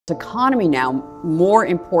economy now more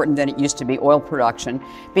important than it used to be, oil production,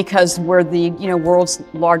 because we're the world's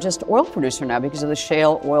largest oil producer now because of the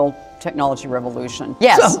shale oil technology revolution.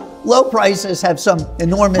 Yes. So low prices have some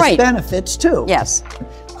enormous benefits too. Yes.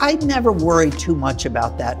 I'd never worry too much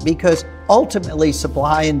about that because ultimately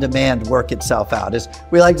supply and demand work itself out. As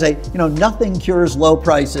we like to say, nothing cures low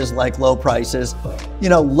prices like low prices.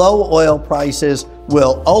 Low oil prices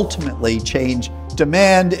will ultimately change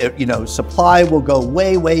demand. Supply will go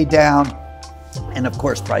way, way down. And of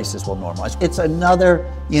course, prices will normalize. It's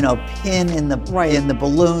another, pin in the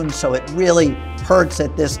balloon, so it really hurts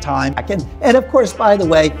at this time. And of course, by the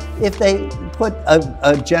way, if they put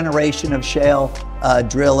a generation of shale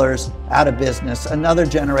drillers out of business, another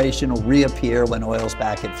generation will reappear when oil's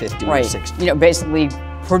back at 50 or 60. Basically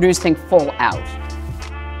producing full out.